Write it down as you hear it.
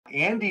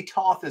Andy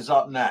Toth is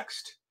up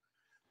next.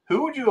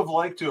 Who would you have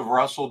liked to have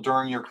wrestled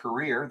during your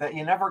career that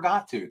you never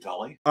got to,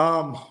 Tully?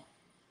 I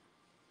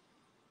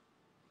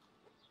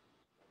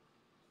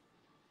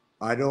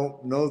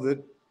don't know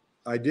that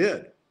I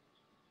did.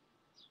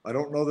 I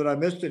don't know that I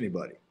missed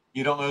anybody.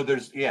 You don't know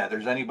there's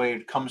anybody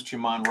that comes to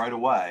your mind right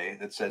away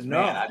that says,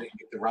 No. man, I didn't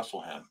get to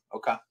wrestle him.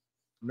 Okay.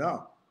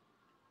 No.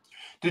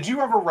 Did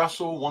you ever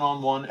wrestle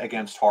one-on-one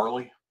against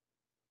Harley?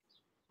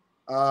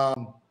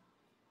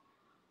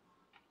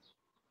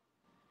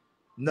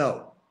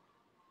 No.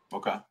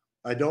 Okay.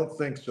 I don't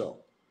think so.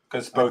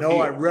 Because I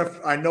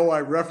know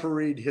I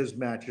refereed his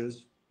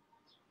matches,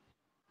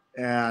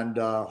 and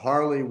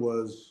Harley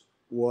was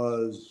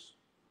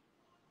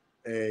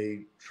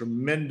a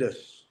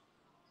tremendous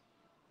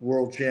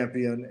world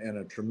champion and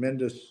a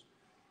tremendous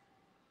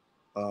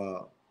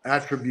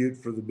attribute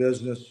for the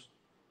business.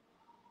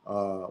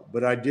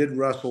 But I did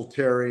wrestle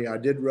Terry. I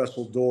did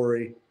wrestle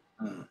Dory.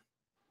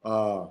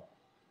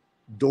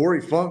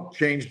 Dory Funk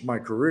changed my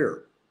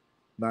career,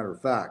 matter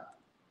of fact.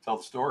 Tell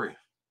the story.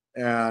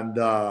 And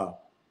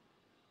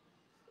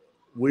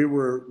we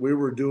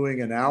were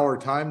doing an hour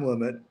time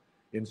limit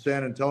in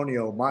San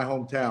Antonio, my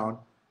hometown.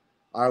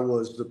 I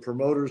was the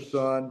promoter's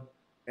son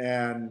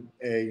and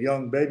a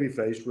young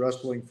babyface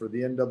wrestling for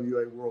the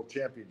NWA World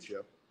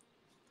Championship.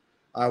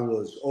 I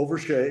was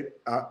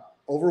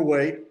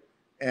overweight,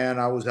 and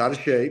I was out of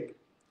shape.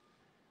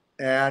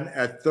 And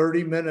at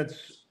 30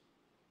 minutes,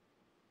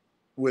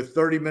 with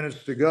 30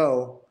 minutes to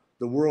go,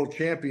 the world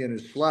champion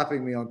is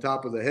slapping me on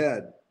top of the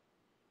head,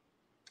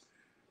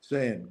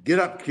 saying, "Get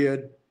up,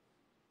 kid.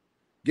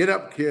 Get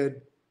up,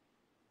 kid."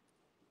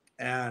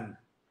 And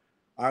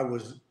I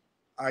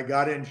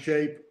got in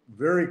shape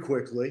very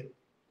quickly,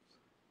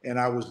 and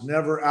I was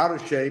never out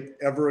of shape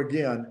ever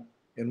again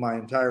in my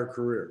entire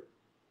career.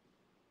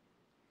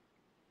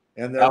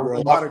 And there were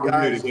a lot of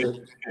guys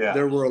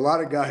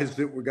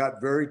that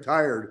got very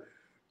tired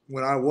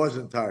when I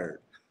wasn't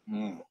tired.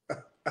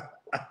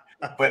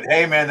 But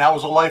hey, man, that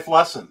was a life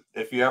lesson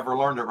if you ever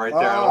learned it right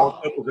there.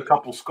 All it took was a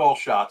couple skull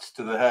shots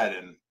to the head,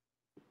 and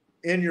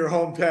in your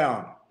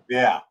hometown.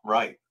 Yeah,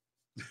 right.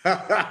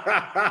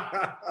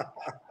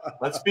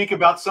 Let's speak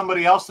about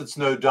somebody else that's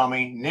no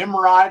dummy.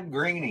 Nimrod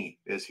Greeny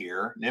is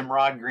here.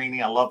 Nimrod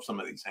Greeny. I love some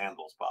of these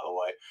handles, by the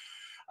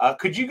way.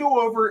 Could you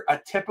go over a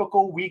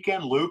typical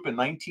weekend loop in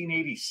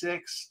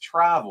 1986?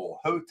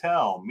 Travel,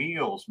 hotel,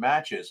 meals,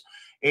 matches.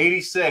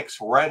 86,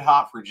 red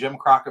hot for Jim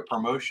Crockett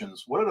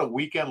Promotions. What did a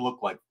weekend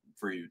look like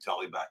for you,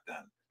 Tully, back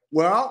then?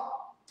 Well,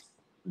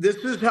 this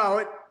is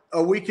how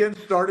a weekend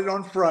started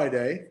on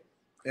Friday,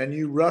 and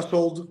you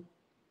wrestled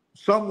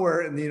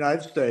somewhere in the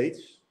United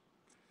States.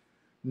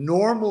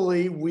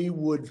 Normally, we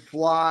would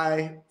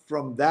fly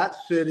from that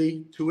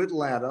city to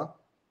Atlanta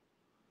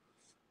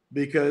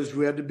because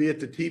we had to be at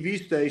the TV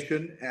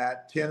station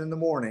at 10 in the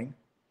morning.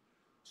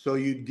 So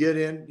you'd get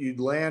in, you'd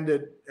land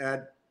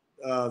at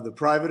the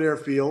private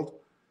airfield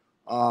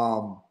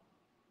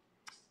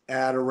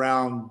at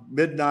around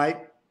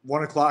midnight,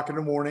 1 o'clock in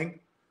the morning,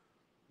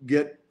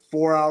 get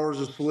 4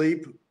 hours of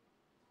sleep,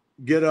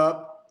 get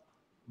up,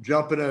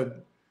 jump in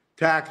a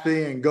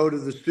taxi and go to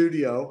the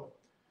studio.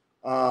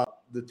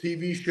 The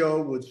TV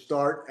show would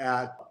start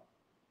at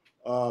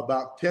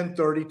about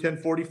 10:30,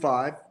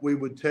 10:45. We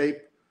would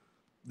tape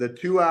the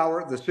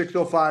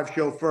 6:05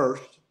 show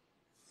first.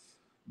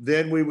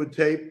 Then we would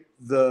tape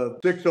the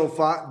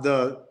 6:05,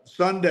 the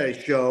Sunday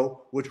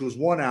show, which was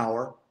 1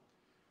 hour.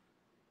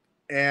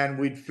 And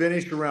we'd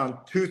finish around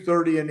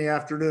 2:30 in the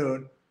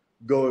afternoon,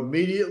 go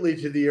immediately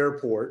to the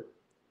airport,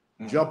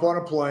 jump on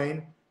a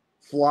plane,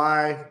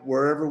 fly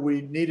wherever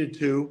we needed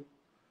to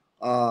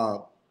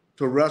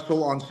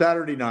wrestle on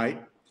Saturday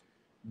night.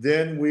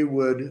 Then we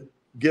would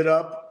get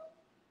up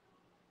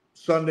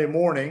Sunday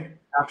morning.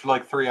 After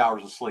like 3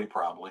 hours of sleep,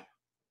 probably.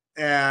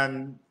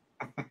 And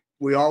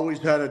we always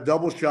had a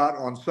double shot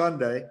on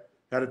Sunday,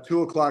 had a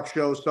 2 o'clock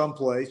show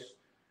someplace.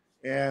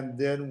 And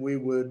then we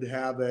would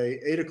have a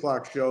 8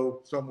 o'clock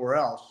show somewhere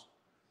else.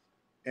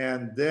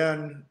 And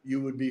then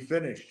you would be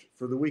finished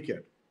for the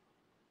weekend.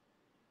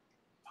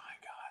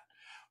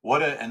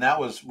 And that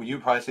was, you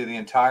probably say the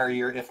entire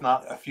year, if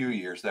not a few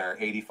years there,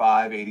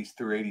 85, 80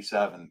 through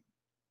 87.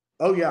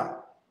 Oh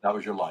yeah. That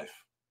was your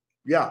life.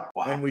 Yeah.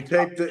 Wow. And we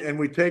taped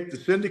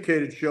the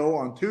syndicated show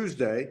on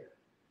Tuesday,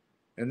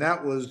 and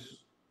that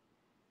was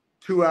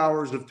 2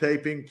 hours of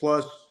taping,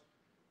 plus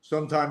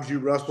sometimes you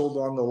wrestled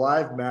on the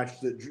live match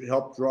that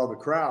helped draw the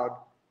crowd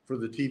for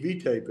the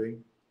TV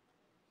taping.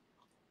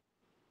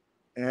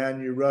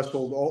 And you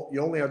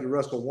only had to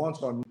wrestle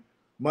once on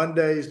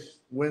Mondays,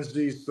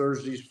 Wednesdays,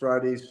 Thursdays,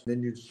 Fridays,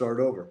 then you'd start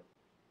over.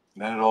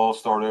 Then it all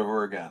start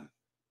over again.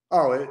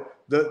 Oh,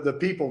 the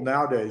people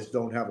nowadays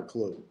don't have a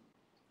clue.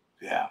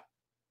 Yeah.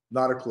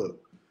 Not a clue.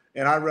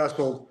 And I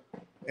wrestled,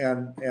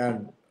 and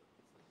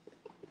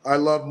I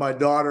love my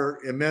daughter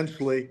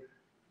immensely.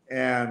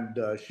 And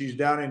she's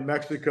down in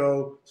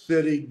Mexico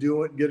City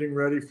getting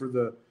ready for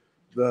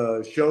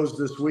the shows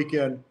this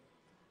weekend.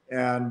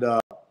 And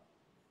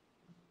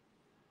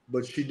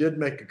but she did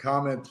make a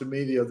comment to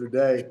me the other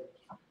day,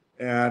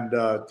 And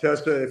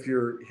Tessa, if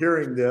you're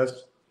hearing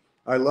this,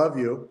 I love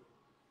you.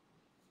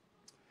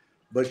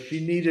 But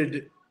she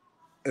needed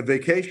a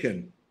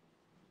vacation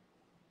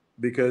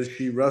because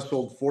she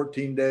wrestled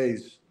 14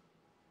 days.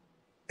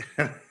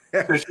 So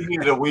she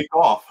needed a week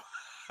off.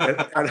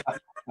 and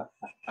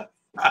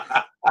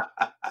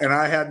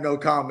I had no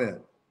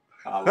comment.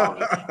 I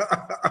love it.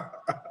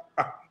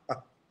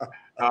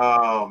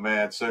 Oh,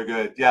 man, so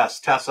good. Yes,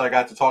 Tessa, I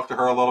got to talk to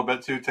her a little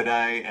bit too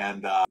today,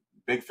 and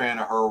big fan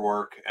of her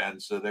work. And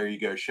so there you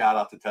go. Shout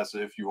out to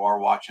Tessa if you are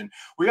watching.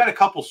 We got a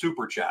couple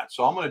super chats,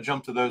 so I'm going to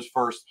jump to those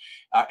first.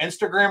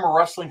 Instagram or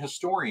Wrestling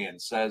Historian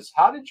says,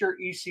 how did your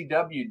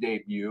ECW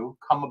debut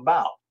come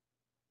about?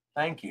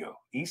 Thank you.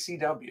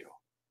 ECW.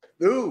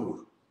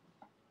 Ooh.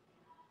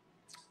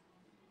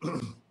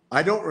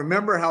 I don't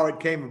remember how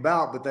it came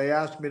about, but they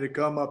asked me to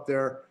come up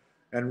there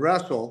and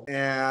wrestle.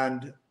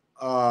 And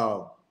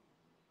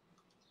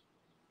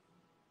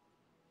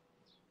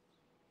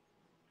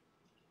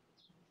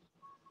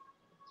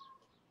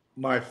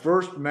my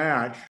first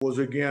match was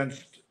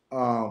against,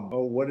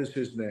 what is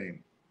his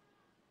name?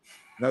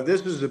 Now,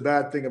 this is a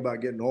bad thing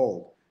about getting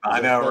old.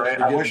 I know,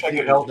 right? I wish I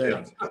could help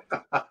you.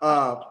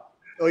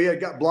 Oh, yeah,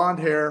 got blonde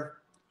hair.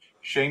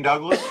 Shane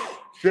Douglas?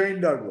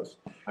 Shane Douglas.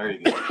 There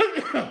you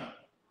go.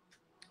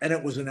 And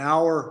it was an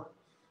hour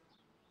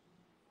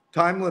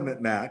time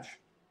limit match.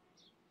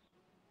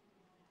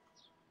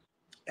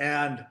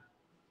 And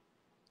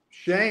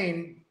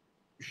Shane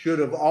should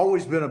have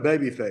always been a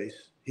babyface.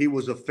 He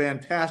was a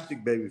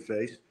fantastic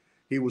babyface.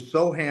 He was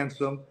so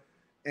handsome,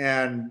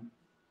 and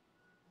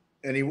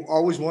he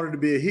always wanted to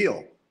be a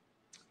heel.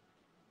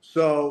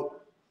 So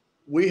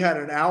we had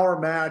an hour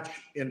match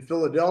in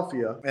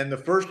Philadelphia, and the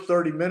first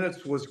 30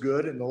 minutes was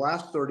good, and the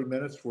last 30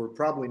 minutes were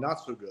probably not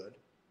so good.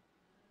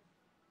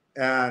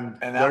 And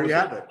there you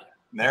have it.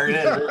 There it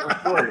is. There's the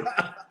story.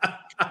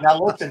 Now,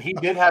 listen, he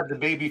did have the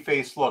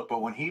babyface look,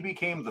 but when he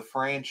became the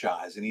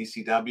franchise in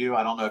ECW,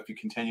 I don't know if you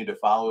continue to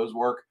follow his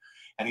work,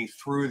 and he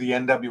threw the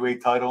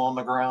NWA title on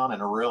the ground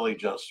and really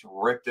just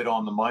ripped it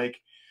on the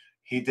mic,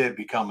 he did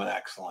become an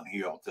excellent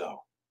heel, too.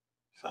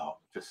 So,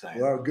 just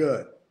saying. Well,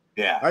 good.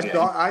 Yeah.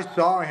 I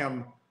saw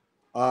him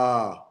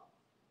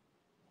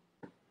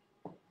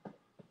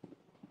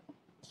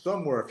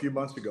somewhere a few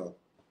months ago.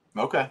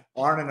 Okay.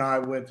 Arn and I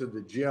went to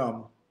the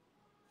gym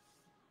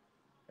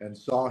and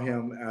saw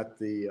him at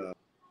the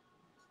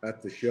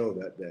show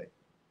that day.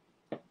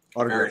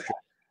 Autograph show.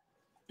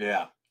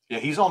 Yeah. Yeah,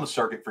 he's on the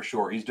circuit for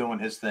sure. He's doing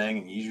his thing,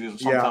 and he's using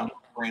sometimes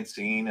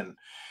Francine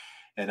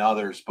and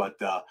others. But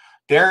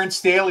Darren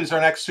Staley's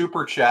our next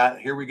super chat.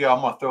 Here we go.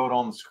 I'm going to throw it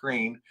on the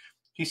screen.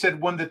 He said,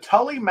 when the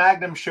Tully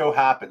Magnum show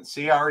happens,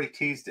 see, I already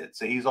teased it,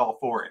 so he's all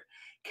for it.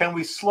 Can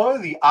we slow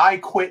the I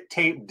Quit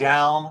tape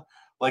down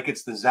like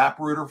it's the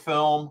Zapruder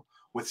film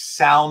with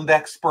sound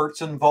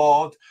experts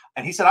involved?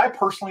 And he said, I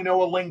personally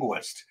know a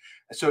linguist.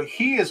 So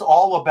he is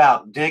all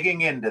about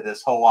digging into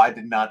this whole I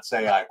did not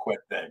say I quit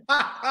thing.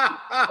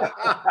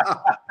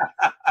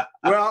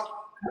 Well,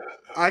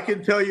 I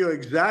can tell you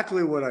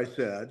exactly what I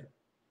said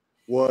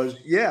was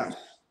yes.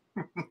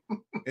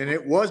 And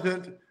it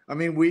wasn't, I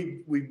mean,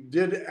 we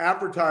did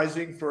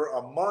advertising for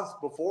a month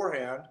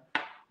beforehand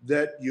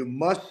that you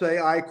must say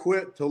I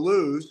quit to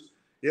lose.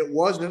 It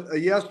wasn't a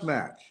yes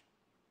match.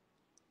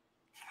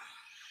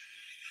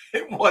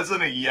 It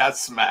wasn't a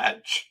yes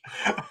match.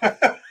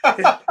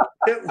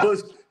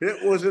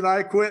 It was an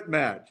I quit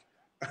match.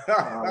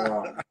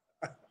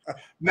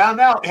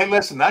 Now, hey,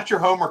 listen, that's your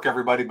homework,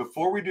 everybody.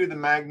 Before we do the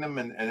Magnum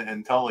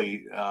and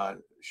Tully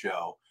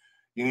show,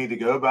 you need to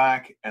go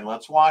back and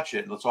let's watch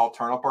it. Let's all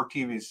turn up our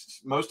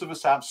TVs. Most of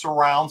us have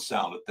surround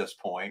sound at this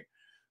point.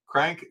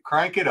 Crank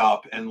it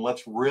up, and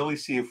let's really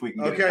see if we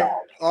can get it.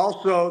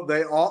 Also,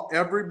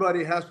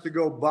 everybody has to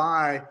go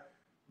buy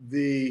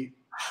the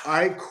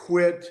I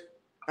Quit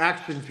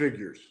action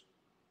figures.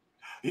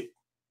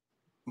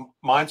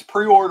 Mine's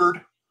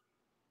pre-ordered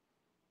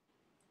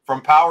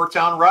from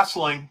Powertown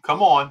Wrestling.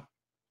 Come on.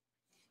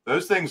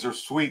 Those things are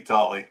sweet,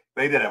 Tully.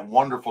 They did a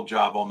wonderful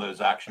job on those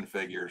action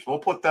figures. We'll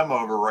put them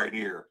over right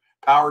here.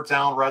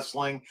 Powertown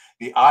Wrestling,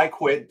 the I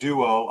Quit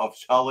duo of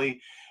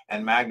Tully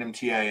and Magnum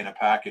TA in a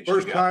package.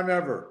 First time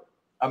ever.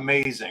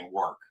 Amazing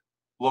work.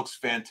 Looks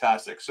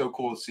fantastic. So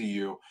cool to see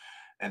you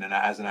and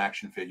as an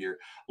action figure.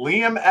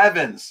 Liam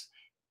Evans,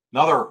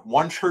 another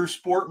One True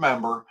Sport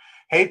member.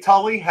 Hey,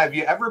 Tully, have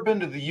you ever been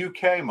to the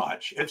UK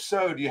much? If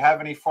so, do you have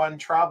any fun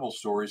travel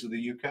stories of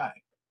the UK?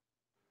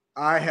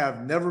 I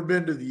have never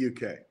been to the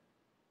UK.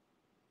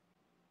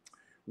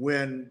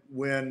 When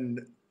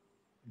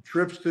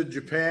trips to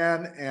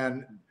Japan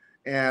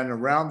and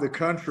around the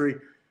country,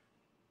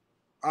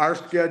 our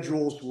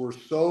schedules were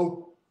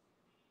so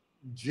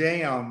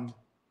jammed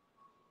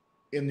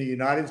in the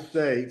United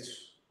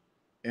States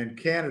and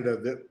Canada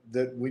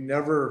that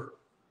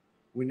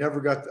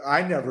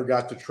I never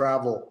got to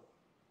travel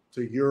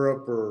to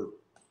Europe or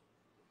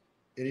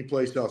any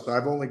place else.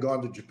 I've only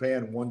gone to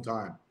Japan one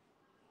time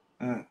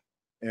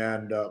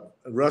and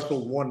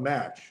wrestled one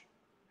match.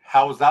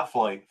 How was that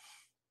flight?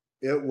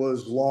 It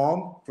was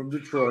long from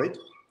Detroit,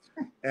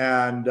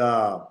 and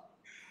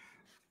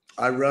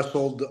I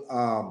wrestled.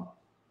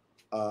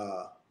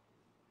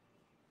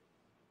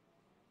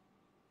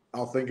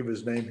 I'll think of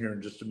his name here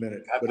in just a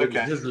minute. That's But it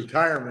okay. was his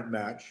retirement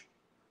match,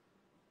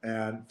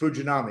 and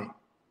Fujinami.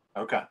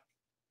 Okay.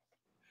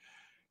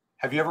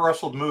 Have you ever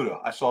wrestled Muda?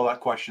 I saw that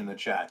question in the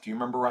chat. Do you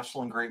remember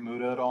wrestling Great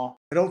Muda at all?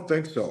 I don't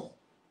think so.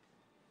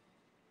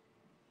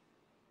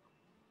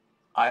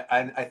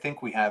 I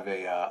think we have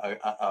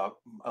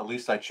at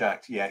least I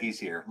checked. Yeah, he's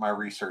here. My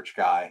research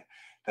guy,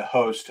 the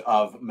host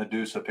of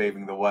Medusa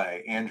Paving the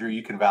Way. Andrew,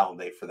 you can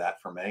validate for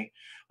that for me.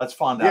 Let's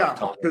find out.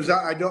 Yeah, because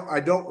I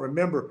don't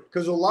remember,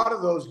 because a lot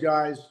of those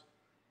guys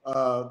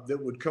that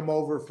would come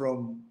over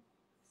from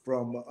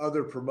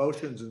other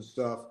promotions and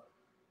stuff,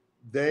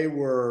 they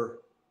were,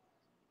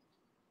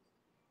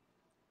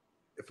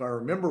 if I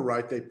remember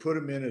right, they put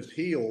them in as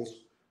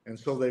heels, and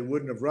so they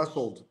wouldn't have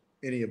wrestled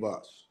any of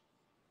us.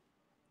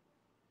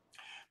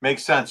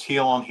 Makes sense.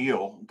 Heel on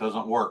heel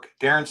doesn't work.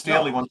 Darren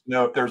Staley No. wants to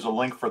know if there's a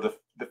link for the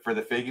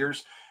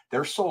figures.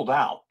 They're sold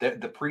out.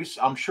 The priests,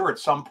 I'm sure at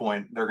some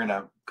point they're going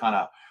to kind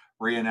of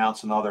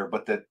re-announce another.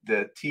 But the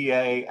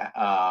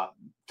TA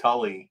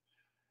Tully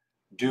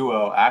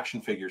duo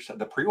action figures,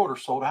 the pre-order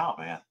sold out,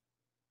 man.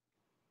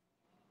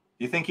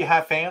 You think you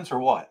have fans or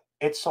what?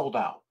 It's sold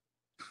out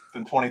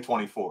in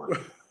 2024.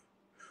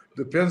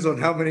 Depends on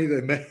how many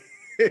they make.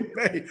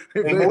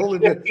 They only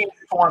 15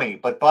 to 20,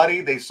 but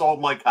buddy, they sold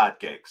like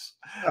hotcakes.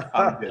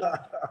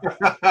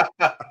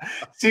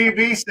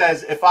 CB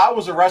says, if I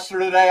was a wrestler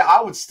today,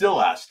 I would still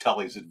ask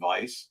Tully's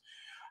advice.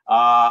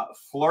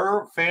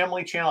 Fleur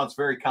Family Channel, it's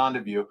very kind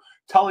of you.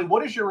 Tully,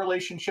 what is your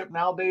relationship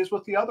nowadays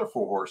with the other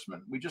four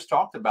horsemen? We just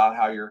talked about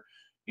how you're,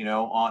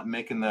 on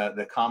making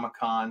the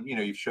Comic-Con,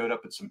 you've showed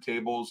up at some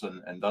tables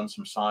and done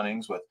some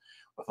signings with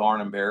Arn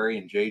and Barry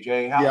and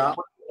JJ.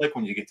 What's it like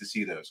when you get to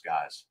see those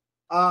guys?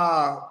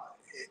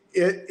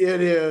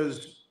 It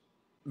is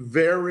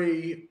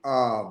very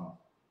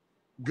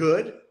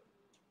good.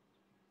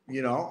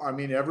 I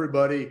mean,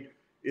 everybody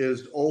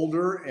is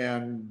older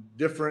and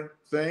different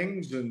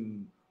things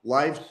and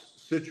life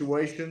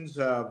situations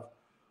have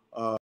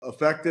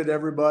affected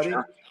everybody.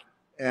 Sure.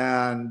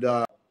 And,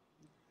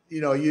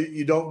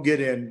 you don't get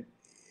in,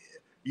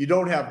 you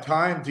don't have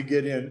time to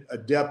get in a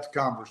depth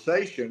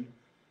conversation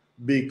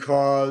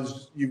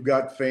because you've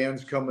got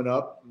fans coming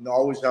up and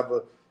always have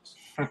a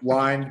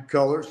line,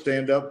 color,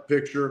 stand-up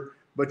picture,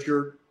 but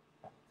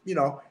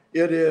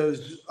it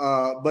is,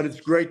 but it's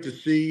great to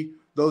see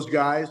those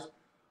guys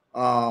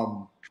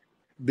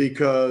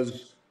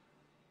because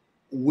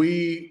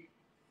the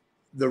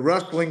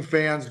wrestling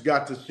fans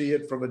got to see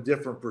it from a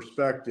different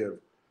perspective,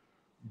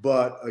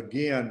 but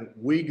again,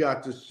 we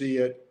got to see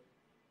it,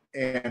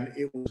 and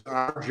it was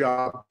our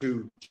job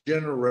to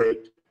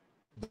generate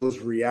those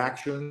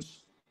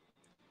reactions,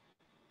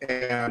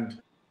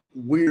 and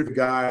we're the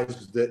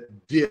guys that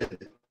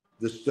did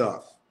the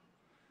stuff.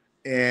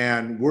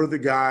 And we're the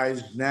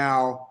guys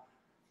now.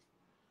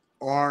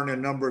 Arn, a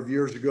number of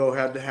years ago,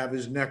 had to have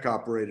his neck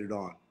operated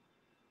on.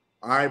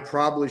 I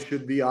probably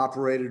should be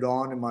operated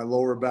on in my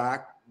lower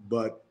back,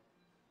 but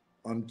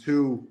I'm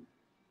too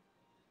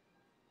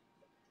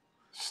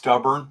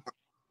stubborn.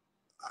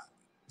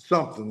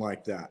 Something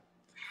like that.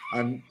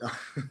 I'm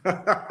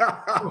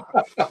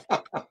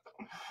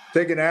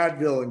take an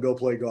Advil and go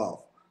play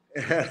golf.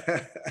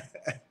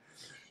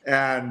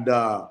 And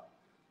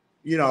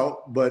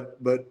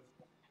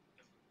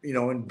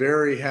and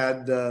Barry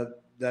had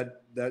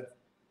that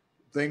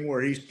thing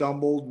where he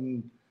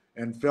stumbled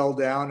and fell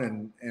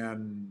down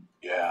and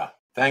yeah,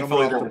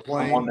 thankfully there was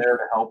someone there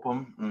to help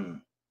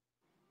him.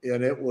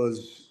 And it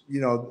was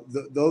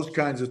those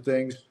kinds of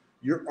things.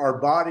 Our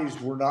bodies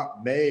were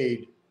not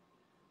made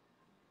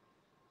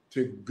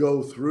to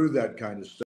go through that kind of stuff.